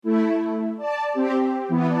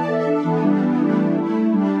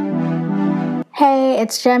Hey,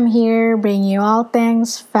 it's Jem here, bringing you all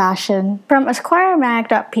things fashion. From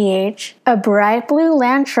EsquireMag.ph, a bright blue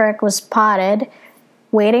land shark was spotted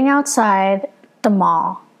waiting outside the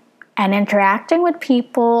mall and interacting with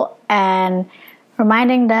people and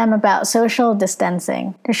reminding them about social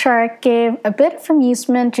distancing. The shark gave a bit of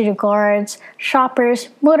amusement to the guards, shoppers,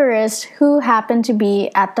 motorists who happened to be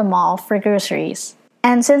at the mall for groceries.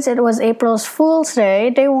 And since it was April's Fool's Day,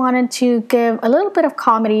 they wanted to give a little bit of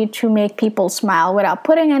comedy to make people smile without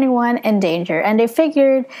putting anyone in danger. And they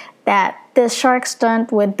figured that this shark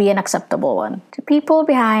stunt would be an acceptable one. The people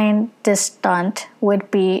behind this stunt would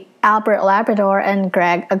be Albert Labrador and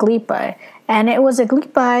Greg Aglipa. And it was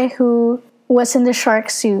Aglipa who was in the shark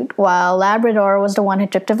suit while Labrador was the one who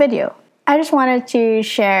took the video. I just wanted to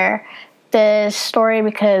share this story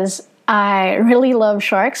because I really love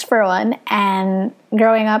sharks for one, and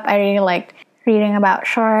growing up I really liked reading about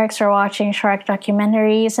sharks or watching shark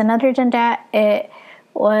documentaries, and other than that it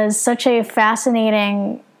was such a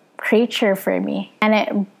fascinating creature for me, and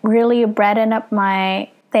it really brightened up my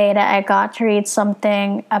day that I got to read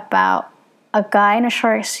something about a guy in a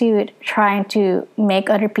shark suit trying to make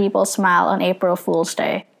other people smile on April Fool's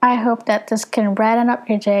Day. I hope that this can brighten up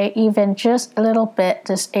your day even just a little bit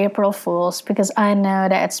this April Fool's, because I know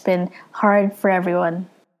that it's been hard for everyone.